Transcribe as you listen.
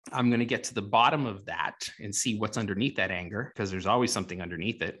I'm going to get to the bottom of that and see what's underneath that anger, because there's always something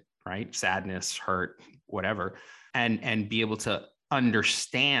underneath it, right? Sadness, hurt, whatever, and be able to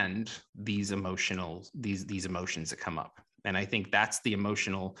understand these emotions that come up. And I think that's the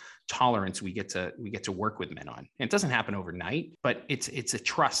emotional tolerance we get to work with men on. And it doesn't happen overnight, but it's a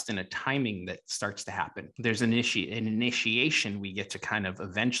trust and a timing that starts to happen. There's an initiation we get to kind of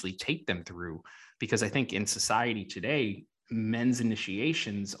eventually take them through, because I think in society today, men's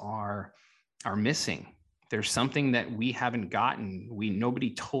initiations are missing. There's something that we haven't gotten.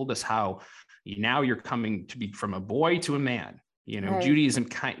 Nobody told us how. Now you're coming to be from a boy to a man. Right. Judaism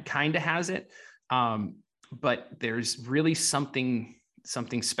kind of has it, but there's really something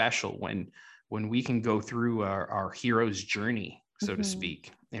special when we can go through our hero's journey, so to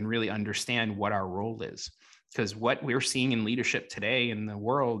speak, and really understand what our role is. Because what we're seeing in leadership today in the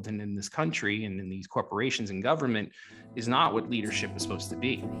world and in this country and in these corporations and government is not what leadership is supposed to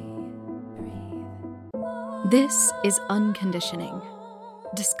be. This is Unconditioning,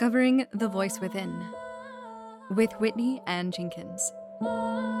 Discovering the Voice Within, with Whitney Ann Jenkins.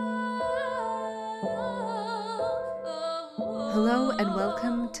 Hello and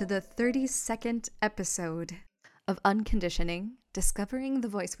welcome to the 32nd episode of Unconditioning, Discovering the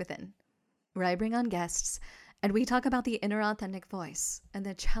Voice Within, where I bring on guests and we talk about the inner authentic voice and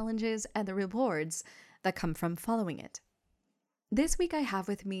the challenges and the rewards that come from following it. This week I have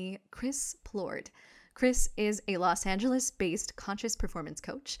with me Chris Plourde. Chris is a Los Angeles-based conscious performance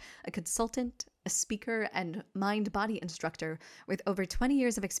coach, a consultant, a speaker, and mind-body instructor with over 20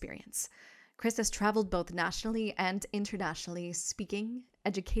 years of experience. Chris has traveled both nationally and internationally, speaking,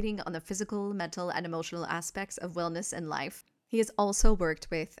 educating on the physical, mental, and emotional aspects of wellness and life. He has also worked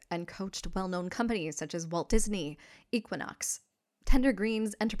with and coached well-known companies such as Walt Disney, Equinox, Tender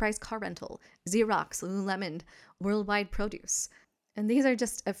Greens Enterprise Car Rental, Xerox, Lululemon, Worldwide Produce. And these are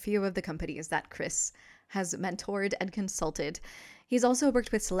just a few of the companies that Chris has mentored and consulted. He's also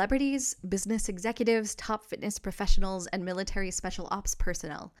worked with celebrities, business executives, top fitness professionals, and military special ops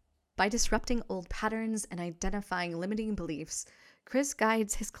personnel. By disrupting old patterns and identifying limiting beliefs, Chris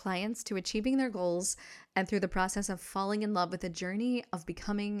guides his clients to achieving their goals and through the process of falling in love with the journey of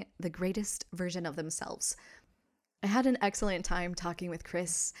becoming the greatest version of themselves. I had an excellent time talking with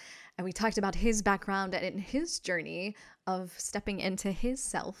Chris, and we talked about his background and his journey of stepping into his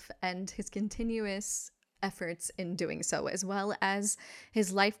self and his continuous efforts in doing so, as well as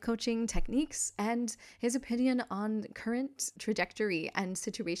his life coaching techniques and his opinion on current trajectory and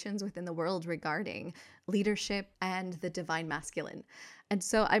situations within the world regarding leadership and the divine masculine. And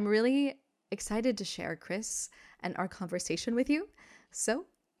so I'm really excited to share Chris and our conversation with you. So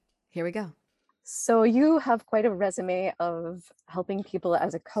here we go. So you have quite a resume of helping people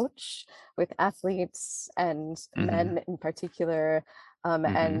as a coach with athletes and men in particular.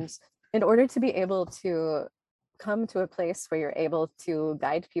 And in order to be able to come to a place where you're able to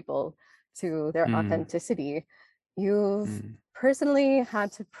guide people to their authenticity, you've personally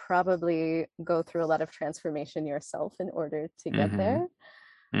had to probably go through a lot of transformation yourself in order to get there.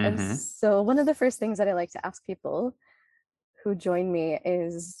 And so one of the first things that I like to ask people who join me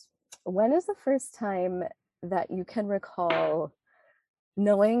is, when is the first time that you can recall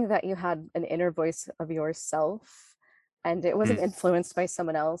knowing that you had an inner voice of yourself and it wasn't influenced by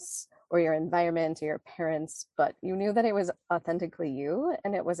someone else or your environment or your parents, but you knew that it was authentically you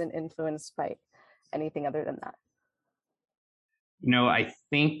and it wasn't influenced by anything other than that? I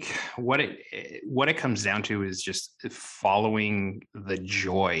think what it comes down to is just following the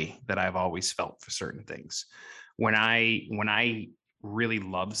joy that I've always felt for certain things. When I really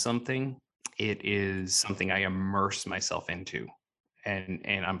love something, it is something I immerse myself into. And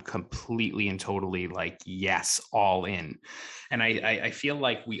I'm completely and totally like, yes, all in. And I feel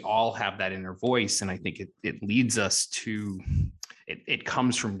like we all have that inner voice. And I think it leads us to, it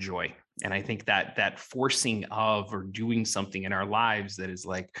comes from joy. And I think that forcing of or doing something in our lives that is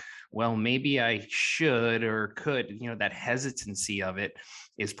like, well, maybe I should or could, that hesitancy of it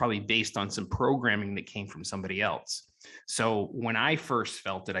is probably based on some programming that came from somebody else. So when I first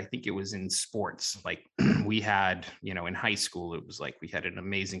felt it, I think it was in sports. Like we had, in high school, it was like we had an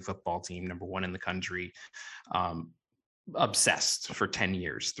amazing football team, number one in the country, obsessed for 10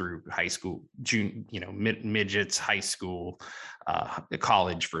 years through high school, midgets, high school,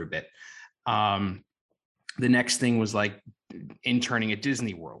 college for a bit. The next thing was like interning at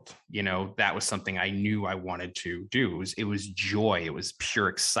Disney World. That was something I knew I wanted to do. It was joy. It was pure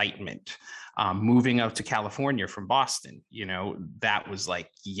excitement. Moving out to California from Boston, that was like,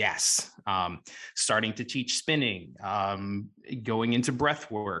 yes. Starting to teach spinning, going into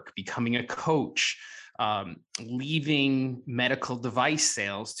breath work, becoming a coach, leaving medical device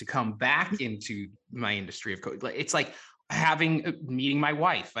sales to come back into my industry of coaching. It's like meeting my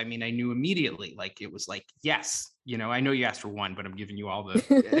wife. I mean, I knew immediately, like, it was like, yes, I know you asked for one, but I'm giving you all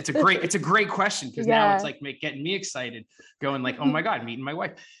it's a great question. Because now it's like getting me excited, going like, oh my God, meeting my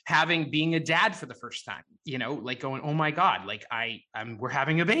wife, being a dad for the first time, like going, oh my God, like we're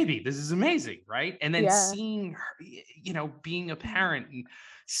having a baby. This is amazing. Right. And then seeing her, being a parent and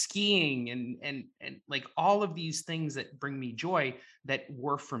skiing and like all of these things that bring me joy, that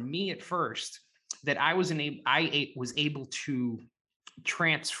were for me at first, that I was able to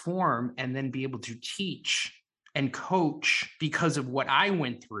transform and then be able to teach and coach because of what I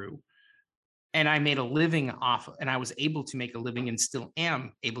went through. And I made a living and I was able to make a living, and still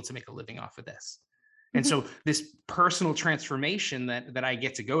am able to make a living off of this. And so this personal transformation that I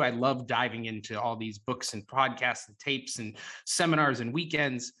get to go, I love diving into all these books and podcasts and tapes and seminars and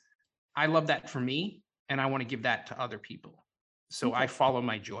weekends. I love that for me, and I want to give that to other people. So I follow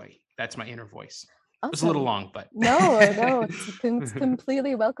my joy. That's my inner voice. Awesome. It's a little long, but no, it's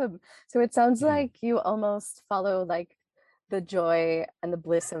completely welcome. So it sounds like you almost follow like the joy and the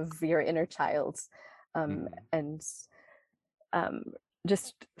bliss of your inner child, and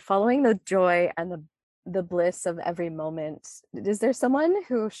just following the joy and the bliss of every moment. Is there someone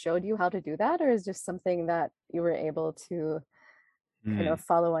who showed you how to do that, or is just something that you were able to kind of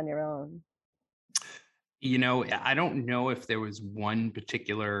follow on your own? I don't know if there was one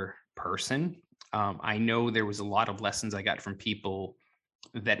particular person. I know there was a lot of lessons I got from people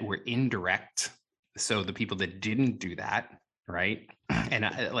that were indirect. So the people that didn't do that, right?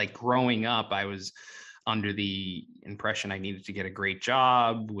 And like growing up, I was under the impression I needed to get a great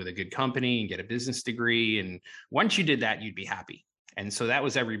job with a good company and get a business degree. And once you did that, you'd be happy. And so that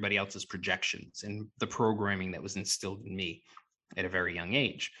was everybody else's projections and the programming that was instilled in me at a very young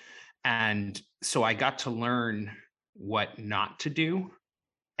age. And so I got to learn what not to do,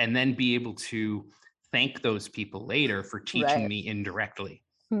 and then be able to thank those people later for teaching me indirectly.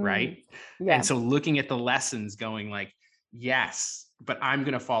 Right. Yeah. And so looking at the lessons, going like, yes, but I'm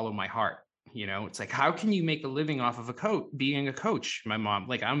going to follow my heart. It's like, how can you make a living off of being a coach? My mom,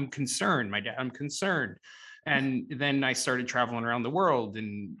 like, I'm concerned. My dad, I'm concerned. And then I started traveling around the world,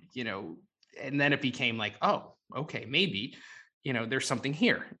 and, and then it became like, oh, okay, maybe, there's something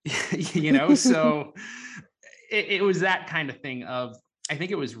here, so it was that kind of thing of, I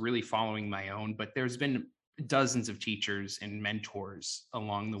think it was really following my own, but there's been dozens of teachers and mentors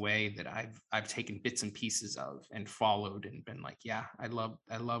along the way that I've taken bits and pieces of and followed, and been like, yeah, I love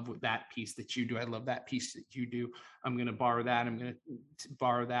that piece that you do. I love that piece that you do. I'm going to borrow that. I'm going to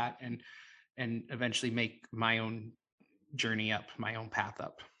borrow that, and eventually make my own journey up, my own path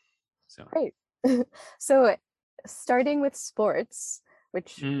up. So great. So starting with sports,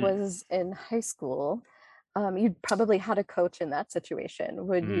 which was in high school, you probably had a coach in that situation.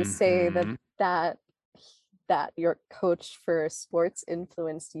 Would you say that your coach for sports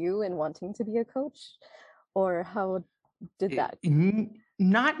influenced you in wanting to be a coach, or how did that?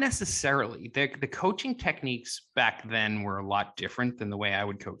 Not necessarily. The coaching techniques back then were a lot different than the way I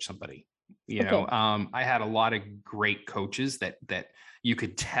would coach somebody. I had a lot of great coaches that you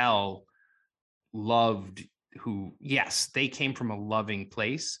could tell loved, who, yes, they came from a loving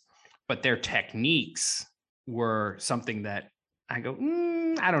place, but their techniques were something that I go,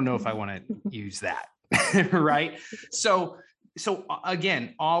 I don't know if I want to use that. Right. So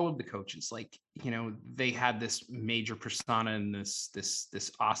again, all of the coaches, like, they had this major persona and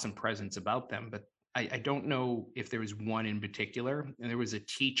this awesome presence about them, but I don't know if there was one in particular. And there was a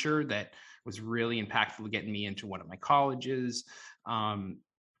teacher that was really impactful, getting me into one of my colleges,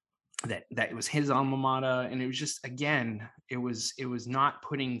 that it was his alma mater. And it was just, again, it was not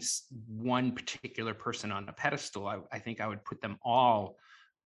putting one particular person on a pedestal. I think I would put them all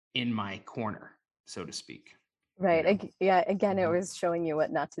in my corner, so to speak. Right. Yeah. Again, it was showing you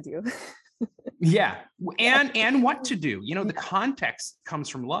what not to do. Yeah. And what to do. The context comes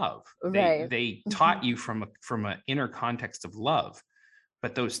from love. They taught you from an inner context of love,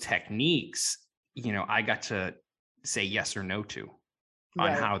 but those techniques, I got to say yes or no to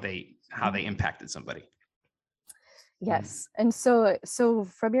on how they impacted somebody. Yes. And so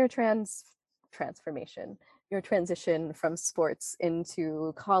from your transformation, your transition from sports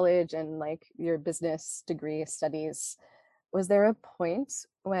into college and like your business degree studies, was there a point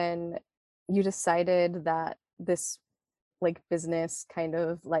when you decided that this like business kind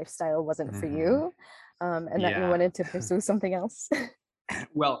of lifestyle wasn't for you, and that you wanted to pursue something else?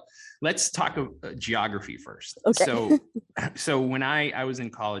 Well, let's talk geography first. Okay. So when I was in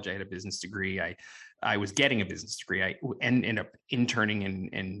college, I had a business degree. I I was getting a business degree. I ended up interning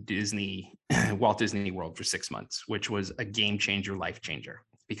in Disney, Walt Disney World for 6 months, which was a game changer, life changer.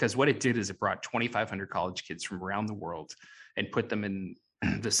 Because what it did is it brought 2,500 college kids from around the world and put them in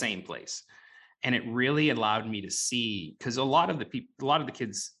the same place. And it really allowed me to see, because a lot of the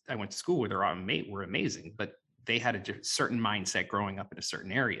kids I went to school with were amazing, but they had a certain mindset growing up in a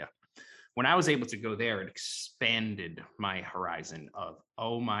certain area. When I was able to go there, it expanded my horizon of,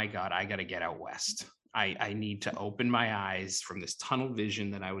 oh my God, I got to get out west. I need to open my eyes from this tunnel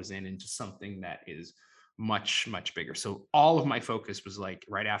vision that I was in into something that is much, much bigger. So all of my focus was like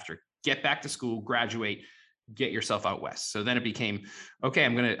right after, get back to school, graduate, get yourself out west. So then it became, okay,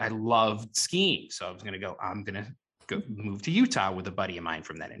 I loved skiing. So I'm going to go move to Utah with a buddy of mine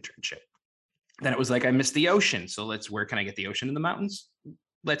from that internship. Then it was like, I missed the ocean. So where can I get the ocean in the mountains?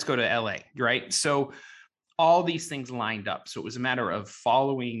 Let's go to LA, right? So all these things lined up. So it was a matter of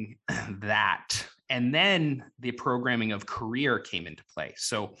following that. And then the programming of career came into play.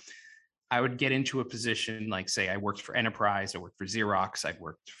 So I would get into a position like, say, I worked for Enterprise, I worked for Xerox, I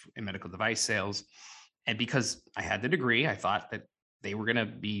worked in medical device sales. And because I had the degree, I thought that they were going to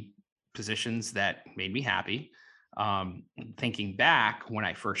be positions that made me happy. Thinking back, when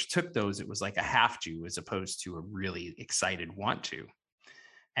I first took those, it was like a have to, as opposed to a really excited want to.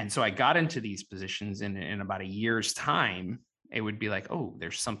 And so I got into these positions, and in about a year's time, it would be like, oh,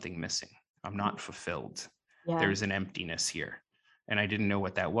 there's something missing. I'm not fulfilled. Yeah. There's an emptiness here. And I didn't know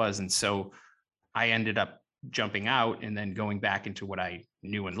what that was. And so I ended up jumping out and then going back into what I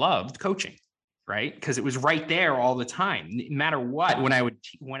knew and loved, coaching, right? Because it was right there all the time. No matter what,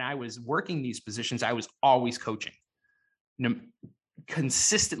 when I was working these positions, I was always coaching.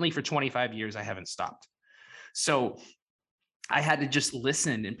 Consistently for 25 years, I haven't stopped. So I had to just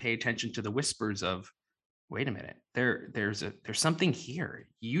listen and pay attention to the whispers of, wait a minute, there's something here.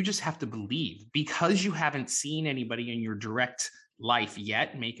 You just have to believe, because you haven't seen anybody in your direct life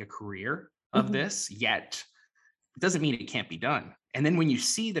yet make a career of this yet. It doesn't mean it can't be done. And then when you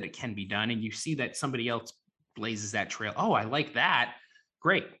see that it can be done, and you see that somebody else blazes that trail, oh, I like that.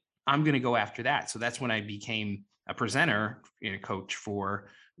 Great. I'm going to go after that. So that's when I became a presenter and a coach for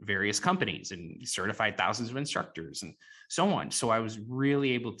various companies and certified thousands of instructors and so on. So I was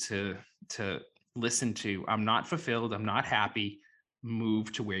really able to listen to, I'm not fulfilled, I'm not happy,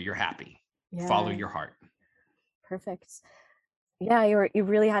 move to where you're happy. Yeah. Follow your heart. Perfect. Yeah, you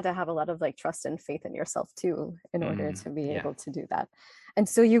really had to have a lot of like trust and faith in yourself too, in order to be able to do that. And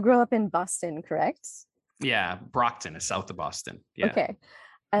so you grew up in Boston, correct? Yeah, Brockton is south of Boston. Yeah. Okay.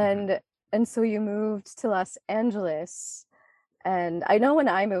 And so you moved to Los Angeles. And I know when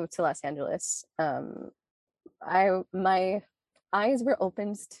I moved to Los Angeles, my eyes were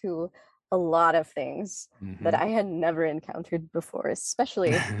opened to a lot of things that I had never encountered before,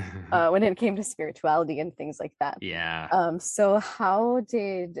 especially when it came to spirituality and things like that. Yeah. So how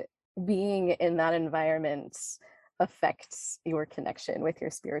did being in that environment affect your connection with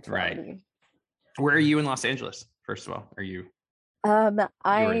your spirituality? Right. Where are you in Los Angeles, first of all? Are you?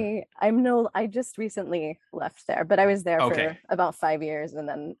 I just recently left there, but I was there for about 5 years, and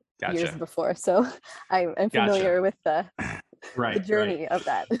then years before. So I'm familiar with the journey of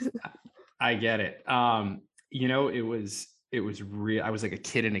that. I get it. It was real. I was like a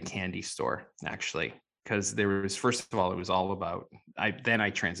kid in a candy store, actually, because there was, first of all, it was all about, I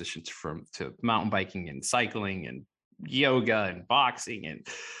transitioned to mountain biking and cycling and yoga and boxing, and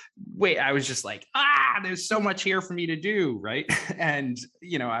I was just like, there's so much here for me to do. Right. And,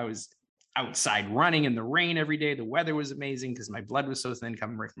 I was outside running in the rain every day. The weather was amazing because my blood was so thin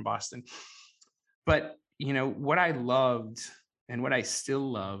coming right from Boston. But, what I loved and what I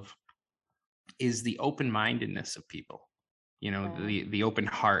still love is the open-mindedness of people, the open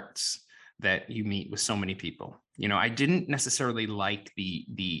hearts that you meet with so many people. I didn't necessarily like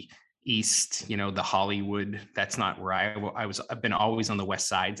the East, the Hollywood. That's not where I've been always on the West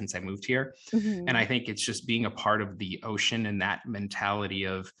Side since I moved here. And I think it's just being a part of the ocean and that mentality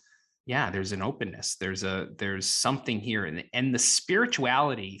of, there's an openness. There's something here. And the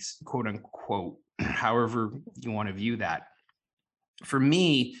spirituality, quote unquote, however you want to view that, for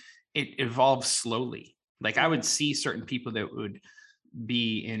me, it evolves slowly. Like I would see certain people that would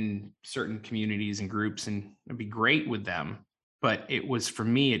be in certain communities and groups, and it'd be great with them. But it was, for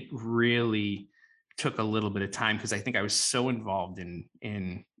me, it really took a little bit of time, because I think I was so involved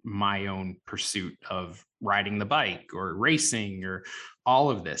in my own pursuit of riding the bike or racing or all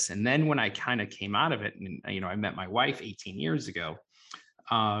of this. And then when I kind of came out of it, and, I met my wife 18 years ago,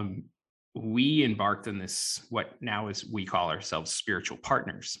 we embarked on this, what now is, we call ourselves spiritual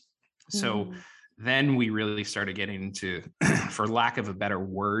partners. So then we really started getting into, for lack of a better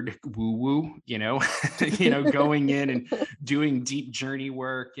word, woo woo, going in and doing deep journey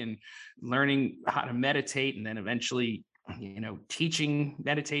work and learning how to meditate, and then eventually, teaching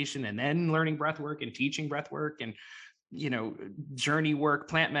meditation, and then learning breath work and teaching breath work, and journey work,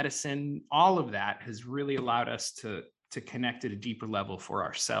 plant medicine. All of that has really allowed us to connect at a deeper level for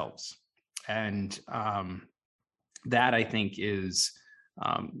ourselves. And that, I think, is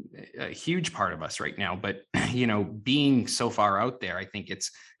a huge part of us right now. But being so far out there, I think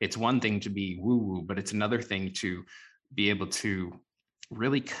it's one thing to be woo woo, but it's another thing to be able to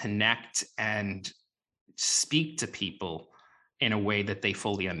really connect and speak to people in a way that they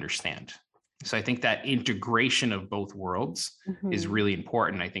fully understand. So I think that integration of both worlds is really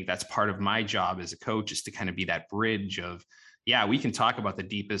important. I think that's part of my job as a coach, is to kind of be that bridge of, yeah, we can talk about the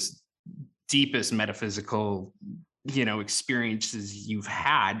deepest metaphysical, experiences you've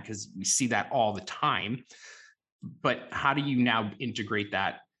had, because we see that all the time. But how do you now integrate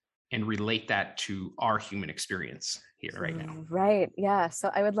that and relate that to our human experience here right now? Right. Yeah. So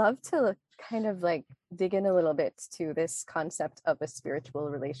I would love to kind of like dig in a little bit to this concept of a spiritual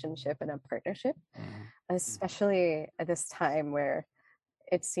relationship and a partnership, especially at this time where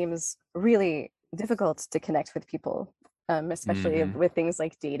it seems really difficult to connect with people, especially with things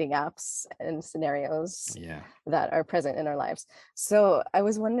like dating apps and scenarios that are present in our lives. So I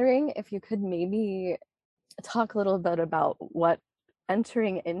was wondering if you could maybe talk a little bit about what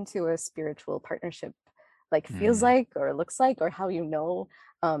entering into a spiritual partnership feels like, or looks like, or how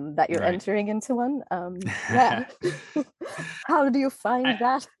that you're entering into one. How do you find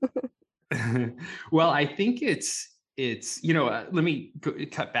that? Well, I think it's let me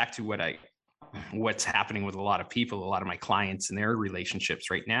cut back to what's happening with a lot of people, a lot of my clients and their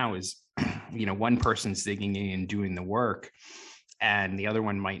relationships right now is, one person's digging in and doing the work, and the other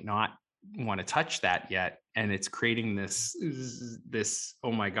one might not want to touch that yet. And it's creating this,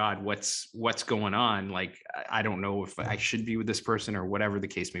 oh my God, what's going on? Like, I don't know if I should be with this person, or whatever the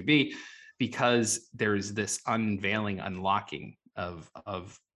case may be, because there's this unlocking of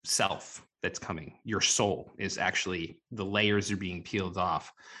self that's coming. Your soul is actually, the layers are being peeled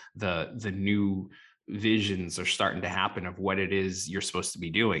off. The new visions are starting to happen of what it is you're supposed to be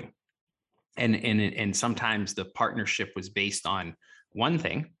doing. And sometimes the partnership was based on one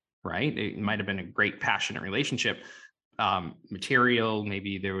thing, right? It might have been a great passionate relationship, material.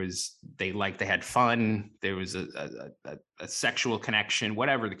 Maybe they had fun. There was a sexual connection,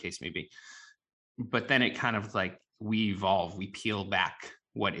 whatever the case may be. But then it kind of like, we evolve, we peel back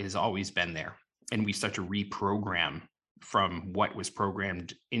what has always been there, and we start to reprogram from what was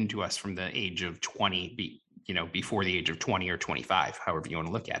programmed into us from the age of 20, before the age of 20 or 25, however you want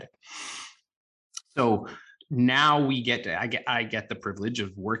to look at it. So now I get the privilege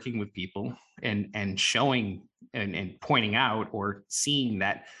of working with people and showing and pointing out, or seeing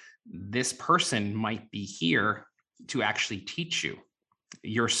that this person might be here to actually teach you.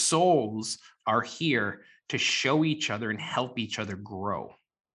 Your souls are here to show each other and help each other grow,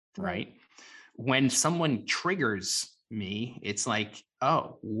 right? When someone triggers me, it's like,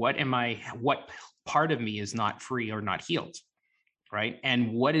 oh, what part of me is not free or not healed, right?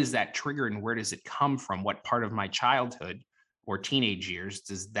 And what is that trigger, and where does it come from? What part of my childhood or teenage years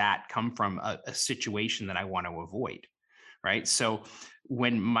does that come from? A situation that I want to avoid, right? So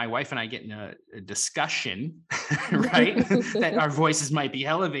when my wife and I get in a discussion, right, that our voices might be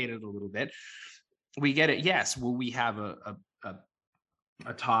elevated a little bit, we get it. Yes. Will we have a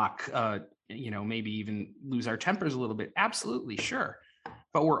talk, maybe even lose our tempers a little bit? Absolutely. Sure.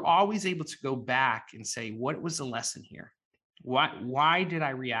 But we're always able to go back and say, what was the lesson here? Why did I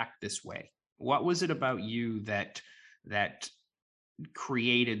react this way? What was it about you that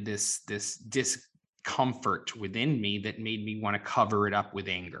created this discomfort within me that made me want to cover it up with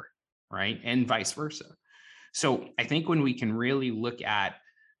anger, right? And vice versa. So I think when we can really look at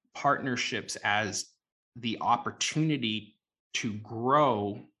partnerships as the opportunity to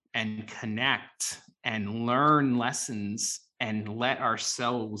grow and connect and learn lessons and let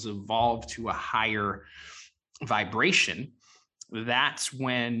ourselves evolve to a higher vibration, that's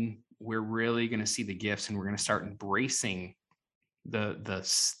when we're really going to see the gifts, and we're going to start embracing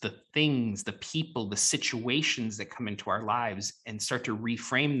the things, the people, the situations that come into our lives, and start to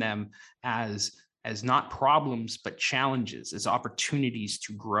reframe them as not problems, but challenges, as opportunities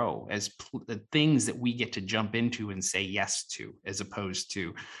to grow, as the things that we get to jump into and say yes to, as opposed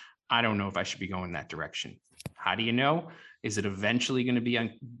to, I don't know if I should be going that direction. How do you know? Is it eventually going to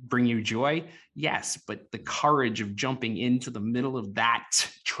bring you joy? Yes, but the courage of jumping into the middle of that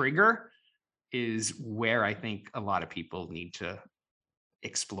trigger is where I think a lot of people need to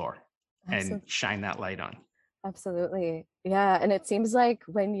explore. and shine that light on. Absolutely. Yeah. And it seems like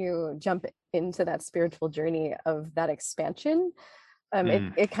when you jump into that spiritual journey of that expansion,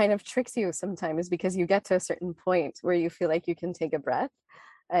 it kind of tricks you sometimes because you get to a certain point where you feel like you can take a breath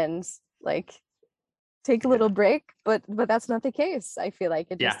and like take a little break, but that's not the case. I feel like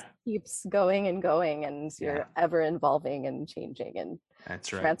it just keeps going and going, and you're ever evolving and changing and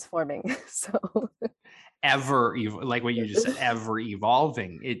that's right, transforming. So like what you just said, ever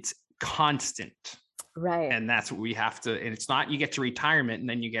evolving. It's constant. Right. And that's what we have to, and it's not you get to retirement and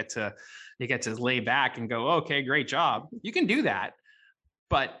then you get to lay back and go, okay, great job. You can do that,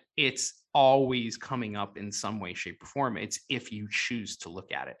 but it's always coming up in some way, shape, or form. It's if you choose to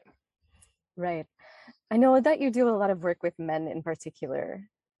look at it. Right. I know that you do a lot of work with men in particular.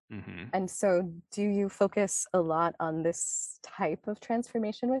 Mm-hmm. And so do you focus a lot on this type of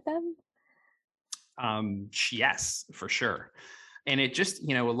transformation with them? Yes, for sure. And it just,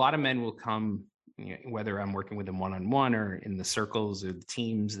 a lot of men will come, whether I'm working with them one-on-one or in the circles or the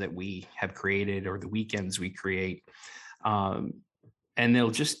teams that we have created or the weekends we create. And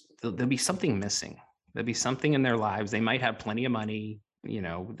there'll be something missing. There'll be something in their lives. They might have plenty of money,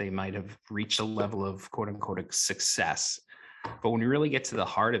 they might have reached a level of quote unquote success. But when we really get to the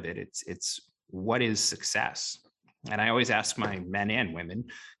heart of it, it's what is success? And I always ask my men and women,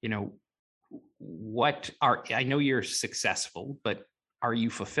 I know you're successful, but are you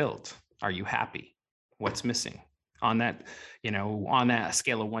fulfilled? Are you happy? What's missing on that, on that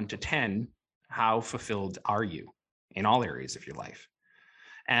scale of 1 to 10, how fulfilled are you in all areas of your life?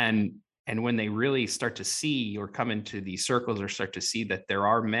 And when they really start to see or come into these circles or start to see that there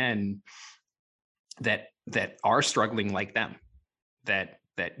are men that are struggling like them, that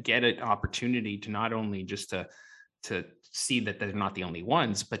get an opportunity to not only just to see that they're not the only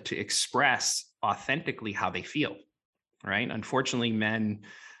ones, but to express authentically how they feel, right? Unfortunately, men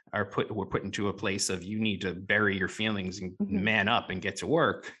we're put into a place of you need to bury your feelings and man up and get to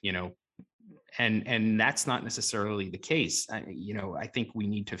work, and that's not necessarily the case. I think we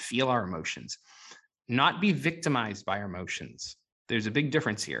need to feel our emotions, not be victimized by our emotions. There's a big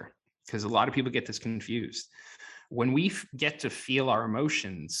difference here because a lot of people get this confused. When we get to feel our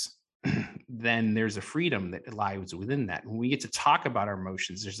emotions, then there's a freedom that lies within that. When we get to talk about our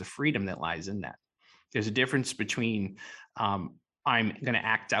emotions, there's a freedom that lies in that. There's a difference between I'm going to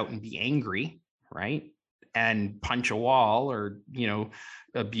act out and be angry, right? And punch a wall or,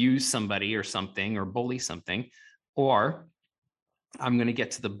 abuse somebody or something or bully something, or I'm going to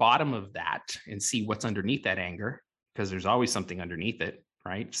get to the bottom of that and see what's underneath that anger, because there's always something underneath it,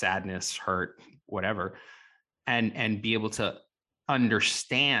 right? Sadness, hurt, whatever. And be able to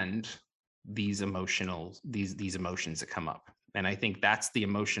understand these emotions that come up. And I think that's the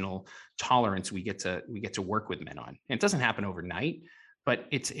emotional tolerance we get to work with men on. And it doesn't happen overnight, but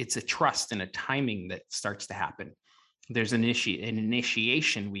it's a trust and a timing that starts to happen. There's an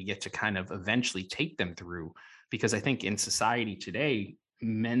initiation we get to kind of eventually take them through, because I think in society today,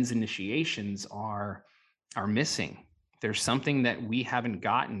 men's initiations are missing. There's something that we haven't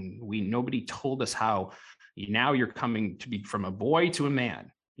gotten. Nobody told us how. Now you're coming to be from a boy to a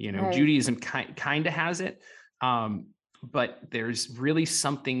man. Right. Judaism kind of has it, but there's really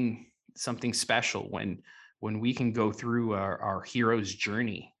something special when we can go through our hero's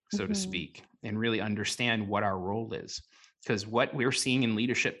journey, so to speak, and really understand what our role is. Because what we're seeing in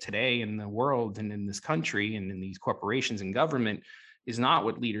leadership today in the world and in this country and in these corporations and government is not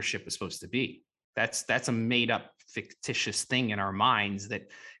what leadership is supposed to be. That's a made up fictitious thing in our minds that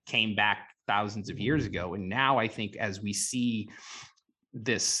came back thousands of years ago. And now I think as we see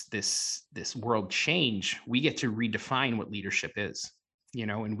this world change, we get to redefine what leadership is,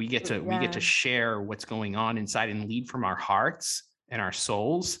 and we get to share what's going on inside and lead from our hearts and our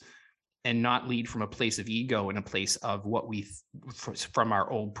souls, and not lead from a place of ego and a place of what from our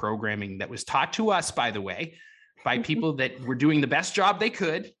old programming that was taught to us, by the way, by people that were doing the best job they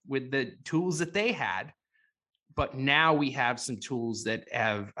could with the tools that they had. But now we have some tools that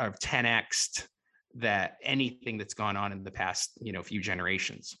have 10x'd that anything that's gone on in the past, few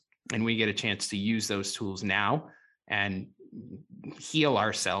generations. And we get a chance to use those tools now and heal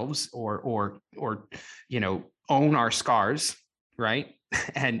ourselves or own our scars, right?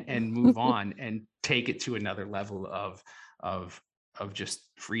 and move on and take it to another level of just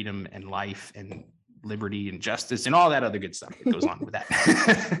freedom and life and liberty and justice and all that other good stuff that goes on with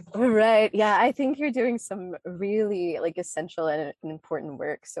that. Right. Yeah. I think you're doing some really essential and important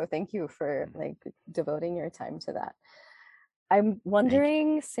work. So thank you for devoting your time to that. I'm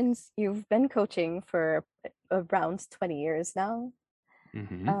wondering, since you've been coaching for around 20 years now,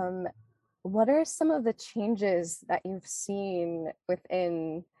 what are some of the changes that you've seen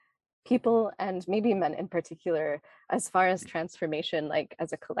within people and maybe men in particular as far as transformation, like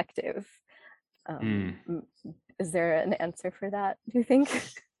as a collective? Is there an answer for that, do you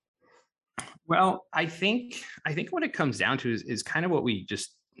think? Well, I think what it comes down to is kind of what we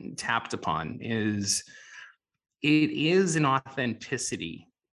just tapped upon is it is an authenticity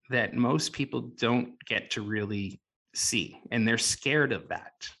that most people don't get to really see, and they're scared of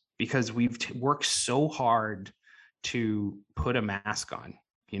that because we've worked so hard to put a mask on,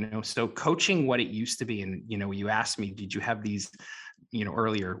 so coaching what it used to be. And you asked me, did you have these,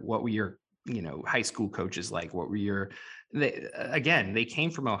 earlier, what were your high school coaches like? What were they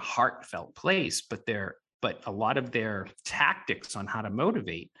came from a heartfelt place, but a lot of their tactics on how to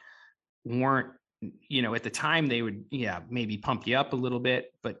motivate weren't, at the time they would, maybe pump you up a little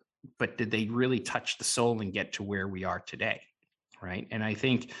bit, but did they really touch the soul and get to where we are today? Right. And I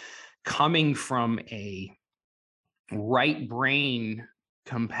think coming from a right brain,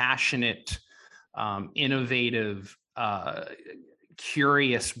 compassionate, innovative,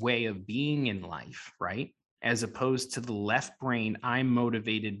 curious way of being in life, right? As opposed to the left brain, I'm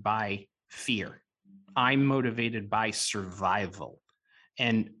motivated by fear. I'm motivated by survival.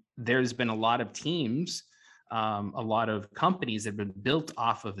 And there's been a lot of teams, a lot of companies that have been built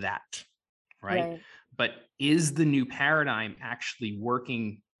off of that, right? But is the new paradigm actually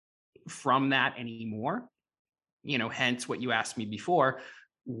working from that anymore? Hence what you asked me before,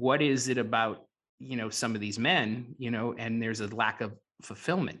 what is it about, some of these men, and there's a lack of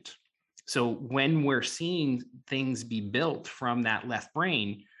fulfillment. So when we're seeing things be built from that left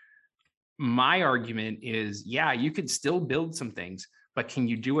brain, my argument is, yeah, you could still build some things, but can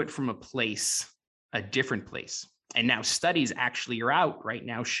you do it from a different place? And now studies actually are out right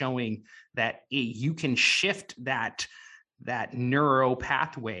now showing that you can shift that neuro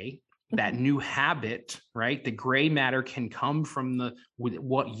pathway, that new habit, right? The gray matter can come from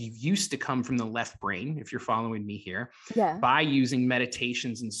what you used to come from the left brain, if you're following me here, by using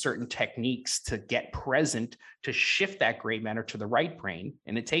meditations and certain techniques to get present, to shift that gray matter to the right brain.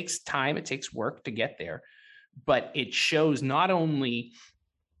 And it takes time, it takes work to get there, but it shows not only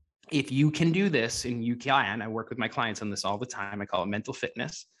if you can do this, and you can, I work with my clients on this all the time, I call it mental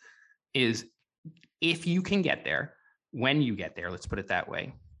fitness, is if you can get there, when you get there, let's put it that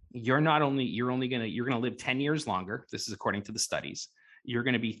way, you're going to live 10 years longer. This is according to the studies. You're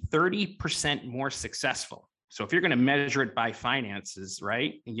going to be 30% more successful. So if you're going to measure it by finances,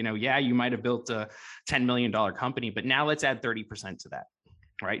 right? You might have built a $10 million company, but now let's add 30% to that,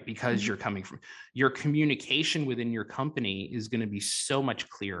 right? Because you're coming from your communication within your company is going to be so much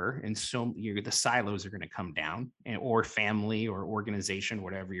clearer, and so the silos are going to come down, or family or organization,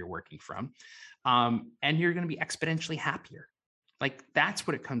 whatever you're working from. And you're going to be exponentially happier. Like, that's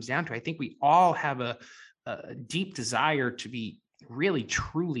what it comes down to. I think we all have a deep desire to be really,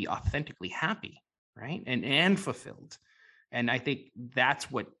 truly, authentically happy, right? And fulfilled. And I think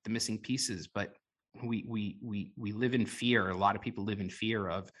that's what the missing piece is. But we live in fear. A lot of people live in fear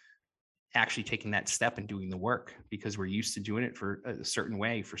of actually taking that step and doing the work, because we're used to doing it for a certain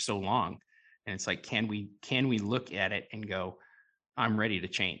way for so long. And it's like, can we look at it and go, I'm ready to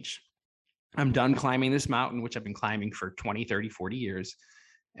change. I'm done climbing this mountain, which I've been climbing for 20, 30, 40 years.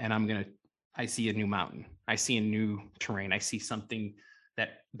 And I see a new mountain. I see a new terrain. I see something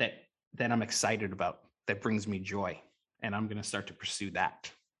that I'm excited about, that brings me joy. And I'm going to start to pursue that.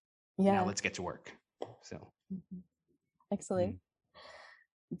 Yeah. Now let's get to work. So. Excellent.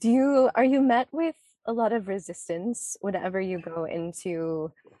 Are you met with a lot of resistance whenever you go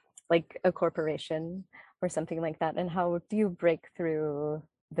into like a corporation or something like that? And how do you break through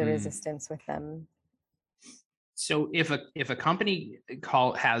the resistance with them? So if a company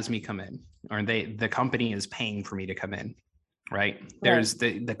has me come in, or the company is paying for me to come in, right? There's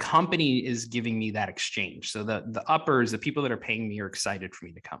the company is giving me that exchange. So the uppers, the people that are paying me, are excited for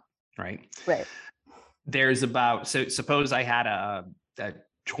me to come, right? Right. There's so suppose I had a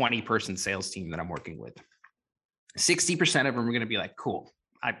 20-person sales team that I'm working with. 60% of them are going to be like, cool,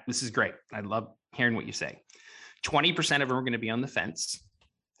 this is great. I love hearing what you say. 20% of them are going to be on the fence,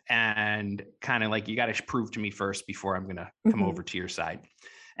 and kind of like, you got to prove to me first before I'm going to come over to your side.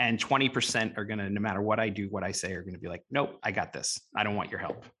 And 20% are going to, no matter what I do, what I say, are going to be like, nope, I got this. I don't want your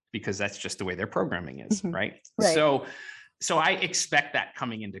help, because that's just the way their programming is. Right. So I expect that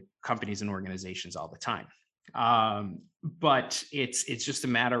coming into companies and organizations all the time. But it's just a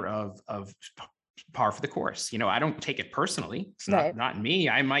matter of par for the course. I don't take it personally. It's not me.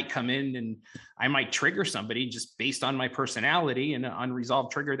 I might come in and I might trigger somebody just based on my personality and an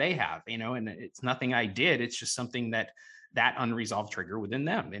unresolved trigger they have, and it's nothing I did. It's just something that unresolved trigger within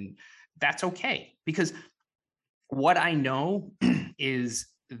them. And that's okay, because what I know is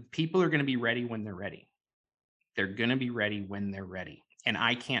people are going to be ready when they're ready. They're going to be ready when they're ready. And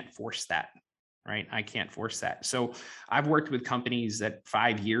I can't force that, right? I can't force that. So I've worked with companies that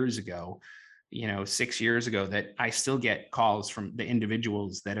 5 years ago, 6 years ago, that I still get calls from the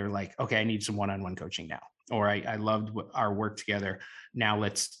individuals that are like, okay, I need some one-on-one coaching now, or I loved our work together. Now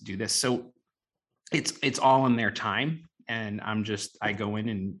let's do this. So it's all in their time. And I go in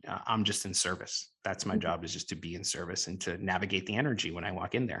and I'm just in service. That's my job, is just to be in service and to navigate the energy when I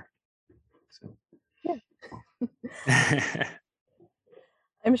walk in there. So. Yeah.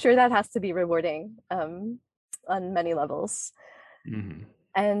 I'm sure that has to be rewarding on many levels. Mm-hmm.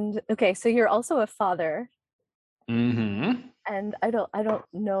 And okay, so you're also a father. Mm-hmm. And I don't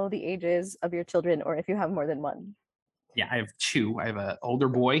know the ages of your children, or if you have more than one. Yeah, I have two. I have an older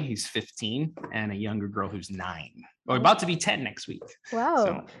boy, he's 15, and a younger girl who's 9. We're about to be 10 next week. Wow.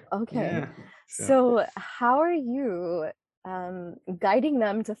 So, okay. Yeah, so how are you guiding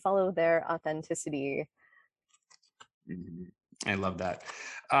them to follow their authenticity? I love that.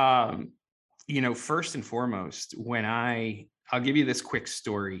 First and foremost, I'll give you this quick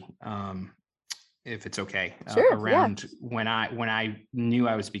story, if it's okay. Sure, around when I knew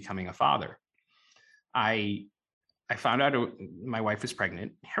I was becoming a father. I found out my wife was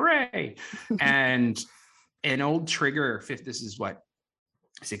pregnant. Hooray! And an old trigger, this is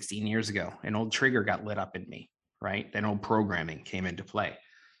 16 years ago, an old trigger got lit up in me, right? An old programming came into play.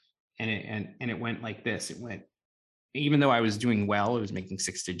 And it went like this. It went, even though I was doing well, I was making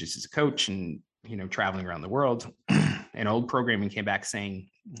 6 digits as a coach and, traveling around the world, an old programming came back saying,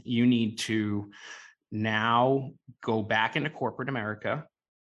 you need to now go back into corporate America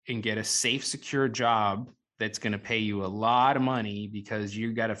and get a safe, secure job that's going to pay you a lot of money because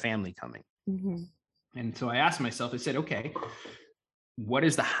you got a family coming. Mm-hmm. And so I asked myself, I said, okay, what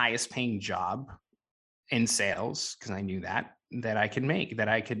is the highest paying job in sales? Because I knew that I could make, that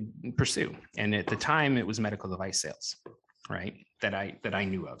I could pursue. And at the time it was medical device sales, right? That I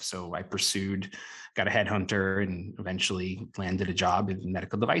knew of. So I pursued, got a headhunter, and eventually landed a job in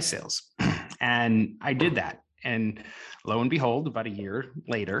medical device sales. And I did that. And lo and behold, about a year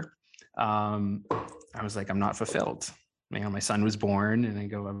later, I was like, I'm not fulfilled. My son was born, and I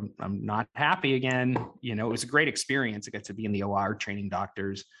go, I'm not happy again. It was a great experience. I got to be in the OR training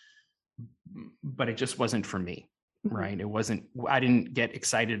doctors, but it just wasn't for me, right? It wasn't, I didn't get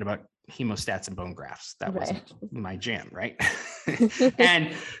excited about hemostats and bone grafts. That wasn't my jam, right?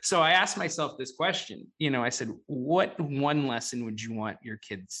 And so I asked myself this question, I said, what one lesson would you want your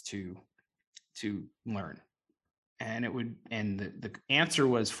kids to learn? And the answer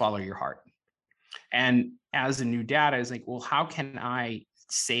was follow your heart. And as a new dad, I was like, well, how can I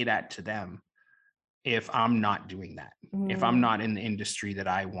say that to them if I'm not doing that, if I'm not in the industry that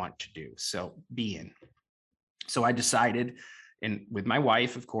I want to do? So be in. So I decided, and with my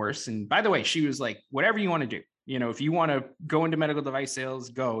wife, of course, and by the way, she was like, whatever you want to do, if you want to go into medical device sales,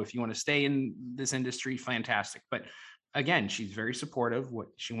 go. If you want to stay in this industry, fantastic. But again, she's very supportive.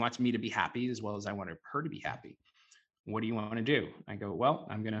 She wants me to be happy as well as I wanted her to be happy. What do you want to do? I go, well,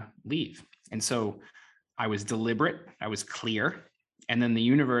 I'm going to leave. And so I was deliberate. I was clear. And then the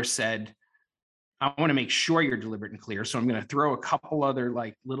universe said, I want to make sure you're deliberate and clear. So I'm going to throw a couple other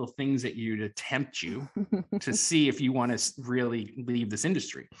little things at you to tempt you to see if you want to really leave this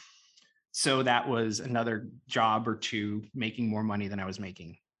industry. So that was another job or two, making more money than I was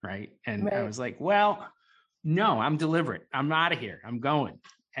making. Right. And I was like, well, no, I'm deliberate. I'm out of here. I'm going.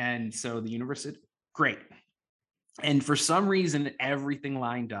 And so the universe said, great. And for some reason, everything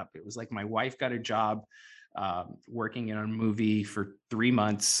lined up. It was like my wife got a job working in a movie for 3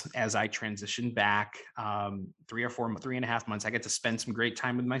 months as I transitioned back, 3.5 months. I got to spend some great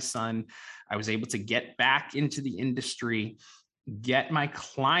time with my son. I was able to get back into the industry, get my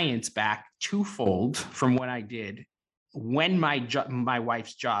clients back twofold from what I did when my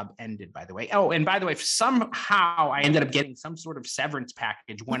wife's job ended, by the way. Oh, and by the way, somehow I ended up getting some sort of severance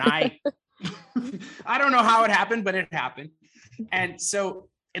package when I don't know how it happened, but it happened. And so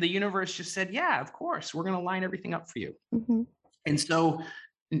the universe just said, yeah, of course, we're going to line everything up for you. And so,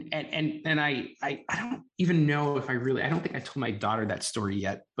 and I don't even know if I don't think I told my daughter that story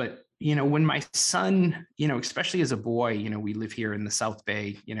yet, but, when my son, especially as a boy, we live here in the South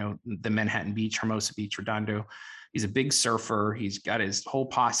Bay, the Manhattan Beach, Hermosa Beach, Redondo. He's a big surfer. He's got his whole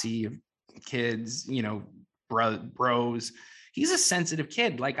posse of kids, bros. He's a sensitive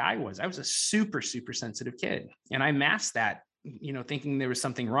kid like I was. I was a super, super sensitive kid. And I masked that, thinking there was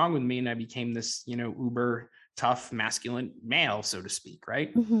something wrong with me. And I became this, uber tough, masculine male, so to speak.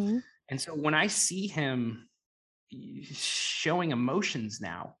 Right. And so when I see him showing emotions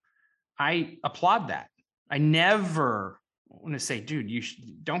now, I applaud that. I never want to say, dude,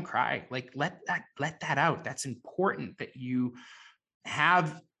 don't cry. Like, let that out. That's important that you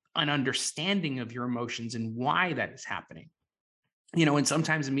have an understanding of your emotions and why that is happening. And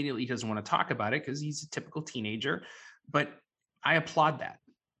sometimes immediately he doesn't want to talk about it because he's a typical teenager, but I applaud that,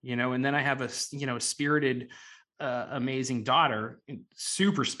 and then I have a spirited, amazing daughter,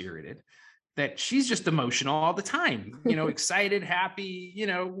 super spirited, that she's just emotional all the time, excited, happy,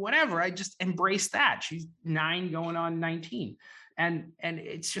 whatever. I just embrace that. She's 9 going on 19. And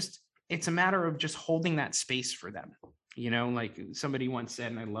it's a matter of just holding that space for them. Like somebody once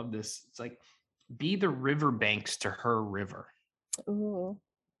said, and I love this, it's like, be the riverbanks to her river. Ooh.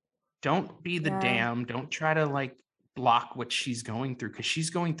 Don't be the dam. Don't try to like block what she's going through, because she's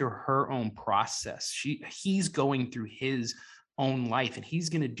going through her own process. He's going through his own life, and he's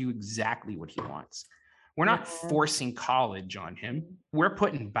going to do exactly what he wants. We're not forcing college on him. We're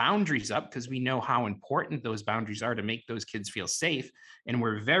putting boundaries up because we know how important those boundaries are to make those kids feel safe. And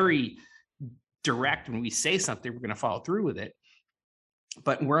we're very direct when we say something, we're going to follow through with it.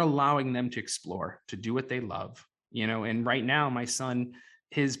 But we're allowing them to explore, to do what they love, and right now my son,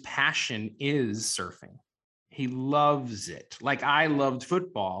 his passion is surfing. He loves it. Like I loved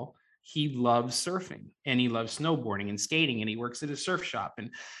football. He loves surfing, and he loves snowboarding and skating, and he works at a surf shop, and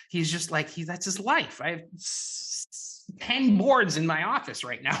he's just like, that's his life. I have 10 boards in my office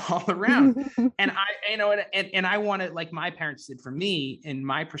right now all around. And I want to, like my parents did for me in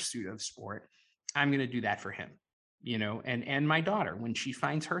my pursuit of sport, I'm going to do that for him, and my daughter, when she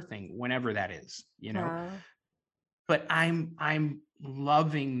finds her thing, whenever that is, Wow. But I'm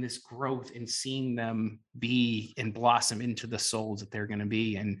loving this growth and seeing them be and blossom into the souls that they're going to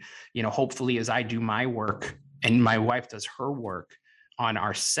be. And, hopefully as I do my work and my wife does her work on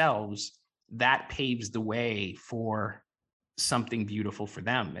ourselves, that paves the way for something beautiful for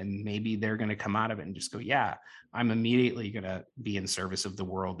them. And maybe they're going to come out of it and just go, yeah, I'm immediately going to be in service of the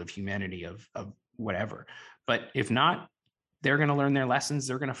world, of humanity, of whatever. But if not, they're going to learn their lessons.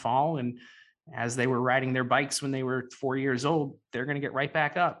 They're going to fall. And as they were riding their bikes when they were 4 years old, they're going to get right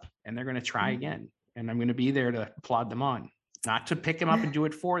back up and they're going to try again. And I'm going to be there to applaud them on, not to pick them up and do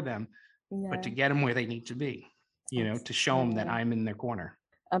it for them, but to get them where they need to be, to show them that I'm in their corner.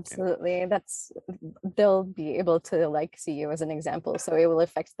 Absolutely. They'll be able to like see you as an example. So it will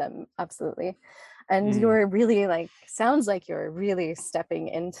affect them. Absolutely. And you're really sounds like you're really stepping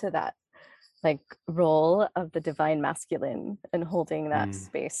into that role of the divine masculine and holding that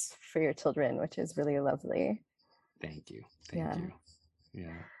space for your children, which is really lovely. Thank you. Thank you.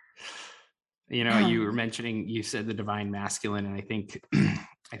 Yeah. You were mentioning, you said the divine masculine, and I think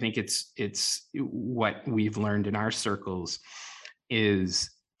it's what we've learned in our circles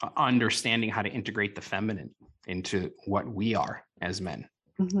is understanding how to integrate the feminine into what we are as men.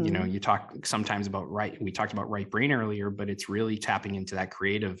 You talk sometimes about we talked about right brain earlier, but it's really tapping into that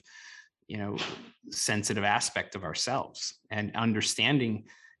creative, sensitive aspect of ourselves and understanding,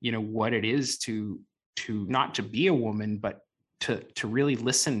 what it is to not to be a woman, but to really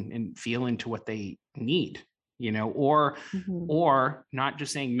listen and feel into what they need, or not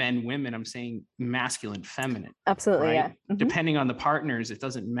just saying men, women, I'm saying masculine, feminine. Absolutely. Right? Yeah. Depending on the partners, it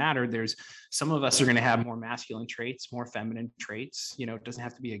doesn't matter. There's some of us are going to have more masculine traits, more feminine traits. It doesn't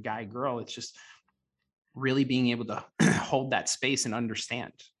have to be a guy, girl. It's just really being able to hold that space and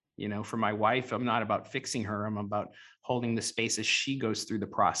understand. For my wife, I'm not about fixing her. I'm about holding the space as she goes through the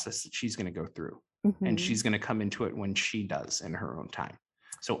process that she's going to go through. And she's going to come into it when she does in her own time.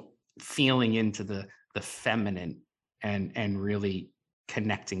 So feeling into the feminine and really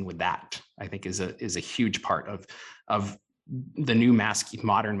connecting with that, I think is a huge part of the new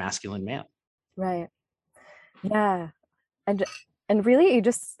modern masculine male. Right. Yeah. And really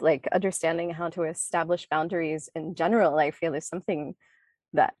just understanding how to establish boundaries in general, I feel is something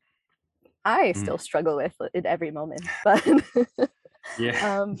that I still struggle with in every moment, but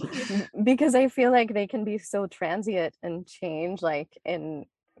because I feel like they can be so transient and change in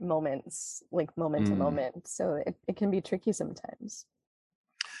moments, moment to moment. So it can be tricky sometimes.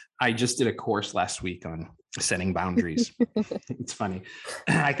 I just did a course last week on setting boundaries. It's funny.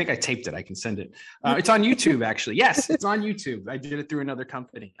 I think I taped it. I can send it. It's on YouTube, actually. Yes, it's on YouTube. I did it through another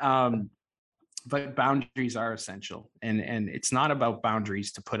company. But boundaries are essential, and it's not about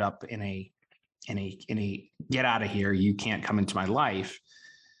boundaries to put up in a get out of here, you can't come into my life.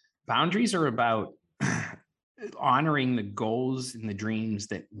 Boundaries are about honoring the goals and the dreams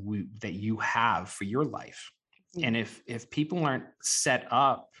that you have for your life. And if people aren't set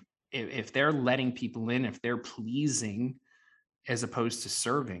up, if they're letting people in, if they're pleasing as opposed to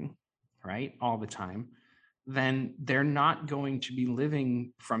serving, right, all the time, then they're not going to be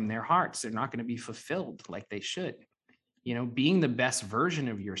living from their hearts. They're not going to be fulfilled like they should. being the best version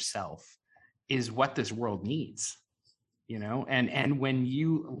of yourself is what this world needs, and when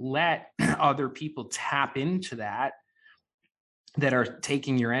you let other people tap into that are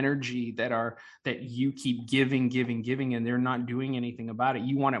taking your energy, that you keep giving, and they're not doing anything about it.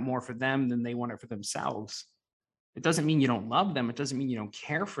 You want it more for them than they want it for themselves. It doesn't mean you don't love them. It doesn't mean you don't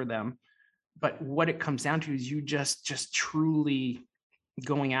care for them. But what it comes down to is you just truly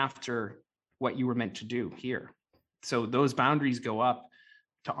going after what you were meant to do here. So those boundaries go up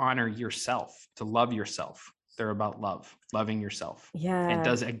to honor yourself, to love yourself. They're about love, loving yourself. Yeah. It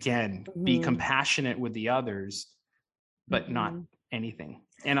does, again, be compassionate with the others, but not anything.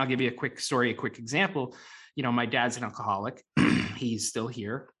 And I'll give you a quick story, a quick example. My dad's an alcoholic. He's still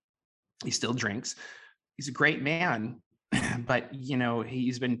here. He still drinks. He's a great man, but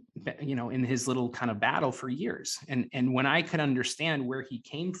he's been in his little kind of battle for years. And when I could understand where he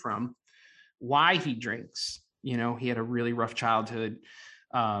came from, why he drinks, he had a really rough childhood.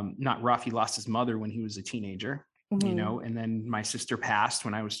 Not rough, he lost his mother when he was a teenager, and then my sister passed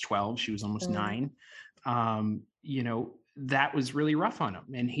when I was 12. She was almost 9. That was really rough on him,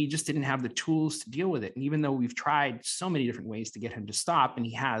 and he just didn't have the tools to deal with it. And even though we've tried so many different ways to get him to stop, and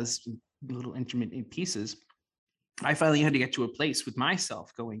he has little intermittent pieces, I finally had to get to a place with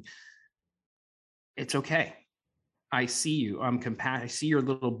myself going, it's okay. I see you. I'm compassionate. I see your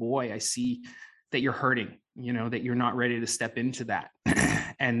little boy. I see that you're hurting, that you're not ready to step into that.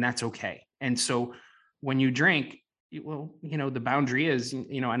 And that's okay. And so when you drink, the boundary is,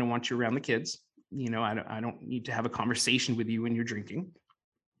 I don't want you around the kids. I don't need to have a conversation with you when you're drinking.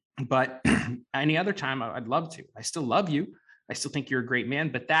 But any other time, I'd love to. I still love you. I still think you're a great man.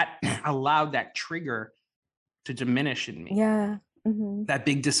 But that allowed that trigger to diminish in me. Yeah. That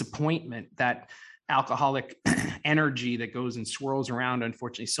big disappointment, that alcoholic energy that goes and swirls around,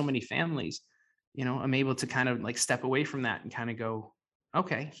 unfortunately, so many families, I'm able to kind of like step away from that and kind of go,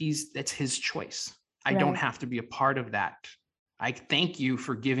 okay, that's his choice. I don't have to be a part of that. I thank you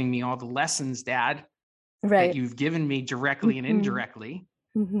for giving me all the lessons, Dad, that you've given me directly and indirectly.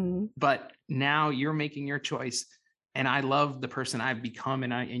 But now you're making your choice, and I love the person I've become,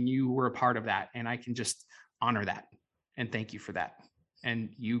 and you were a part of that, and I can just honor that and thank you for that. And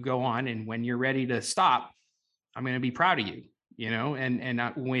you go on, and when you're ready to stop, I'm going to be proud of you, and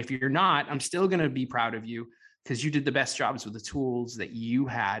if you're not, I'm still going to be proud of you, because you did the best jobs with the tools that you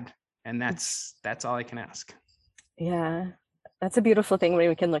had. And that's all I can ask. Yeah. That's a beautiful thing when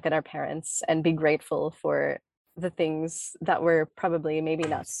we can look at our parents and be grateful for the things that were probably maybe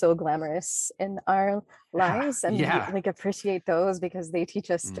not so glamorous in our lives, and like appreciate those, because they teach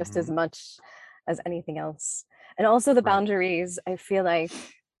us just as much as anything else. And also the boundaries, I feel like,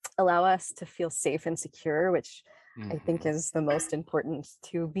 allow us to feel safe and secure, which I think is the most important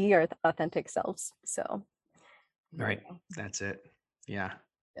to be our authentic selves. So right, that's it. Yeah.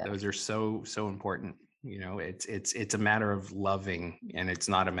 Those are so important. It's a matter of loving, and it's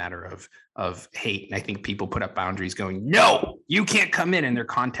not a matter of hate. And I think people put up boundaries going, no, you can't come in, and their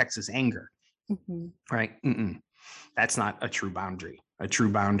context is anger. Right? That's not a true boundary. A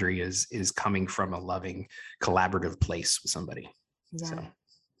true boundary is coming from a loving, collaborative place with somebody. Yeah. So,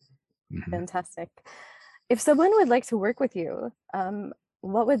 fantastic. If someone would like to work with you,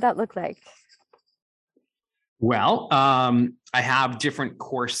 what would that look like? Well, I have different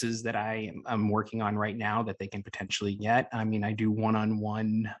courses that I'm working on right now that they can potentially get. I mean, I do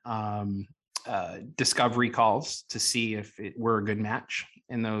one-on-one discovery calls to see if we're a good match.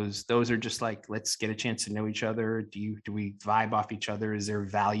 And those are just like, let's get a chance to know each other. Do we vibe off each other? Is there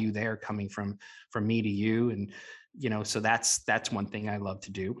value there coming from me to you? And, so that's one thing I love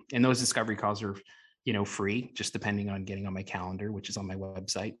to do. And those discovery calls are, free, just depending on getting on my calendar, which is on my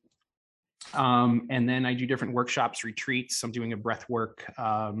website. And then I do different workshops, retreats. I'm doing a breath work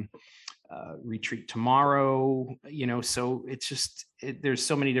retreat tomorrow, so it's just, there's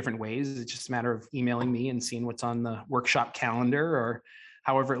so many different ways. It's just a matter of emailing me and seeing what's on the workshop calendar, or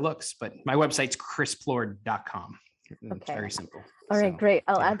however it looks. But my website's chrisplourde.com. It's very simple. All right, great.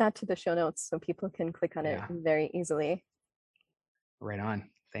 I'll add that to the show notes so people can click on it very easily. Right on.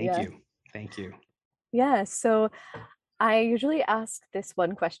 Thank you. Yeah. So I usually ask this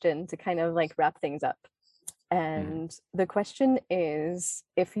one question to kind of like wrap things up. And the question is,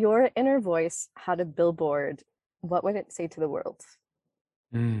 if your inner voice had a billboard, what would it say to the world?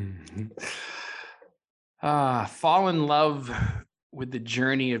 Fall in love with the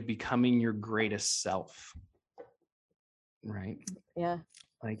journey of becoming your greatest self. Right? Yeah.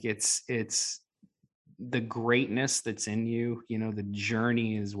 Like it's the greatness that's in you, the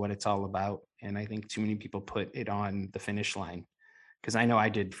journey is what it's all about. And I think too many people put it on the finish line, because I know I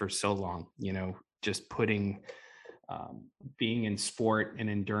did for so long, just putting being in sport, an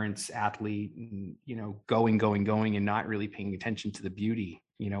endurance athlete, and, going and not really paying attention to the beauty,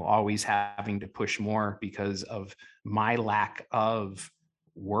 always having to push more because of my lack of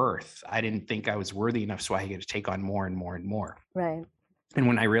worth. I didn't think I was worthy enough, so I had to take on more and more and more. Right. And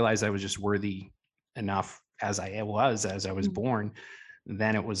when I realized I was just worthy enough as I was born,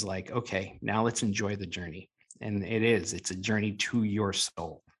 then it was like, okay, now let's enjoy the journey. And it's a journey to your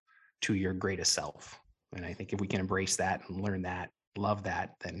soul, to your greatest self. And I think if we can embrace that and learn that, love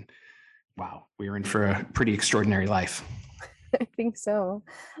that, then wow, we're in for a pretty extraordinary life. I think so.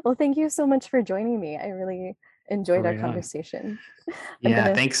 Well, thank you so much for joining me. I really enjoyed our conversation.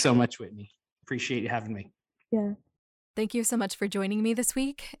 Thanks so much, Whitney. Appreciate you having me. Yeah. Thank you so much for joining me this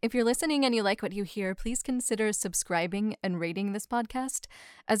week. If you're listening and you like what you hear, please consider subscribing and rating this podcast,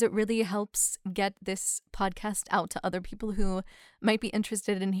 as it really helps get this podcast out to other people who might be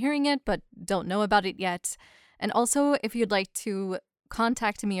interested in hearing it but don't know about it yet. And also, if you'd like to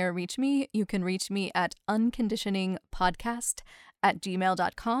contact me or reach me, you can reach me at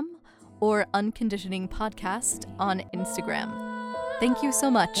unconditioningpodcast@gmail.com or unconditioningpodcast on Instagram. Thank you so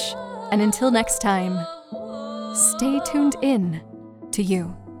much. And until next time, stay tuned in to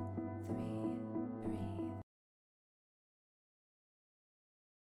you.